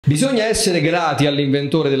Bisogna essere grati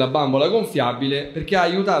all'inventore della bambola gonfiabile perché ha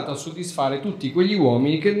aiutato a soddisfare tutti quegli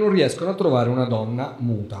uomini che non riescono a trovare una donna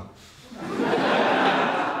muta.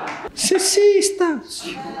 Sessista!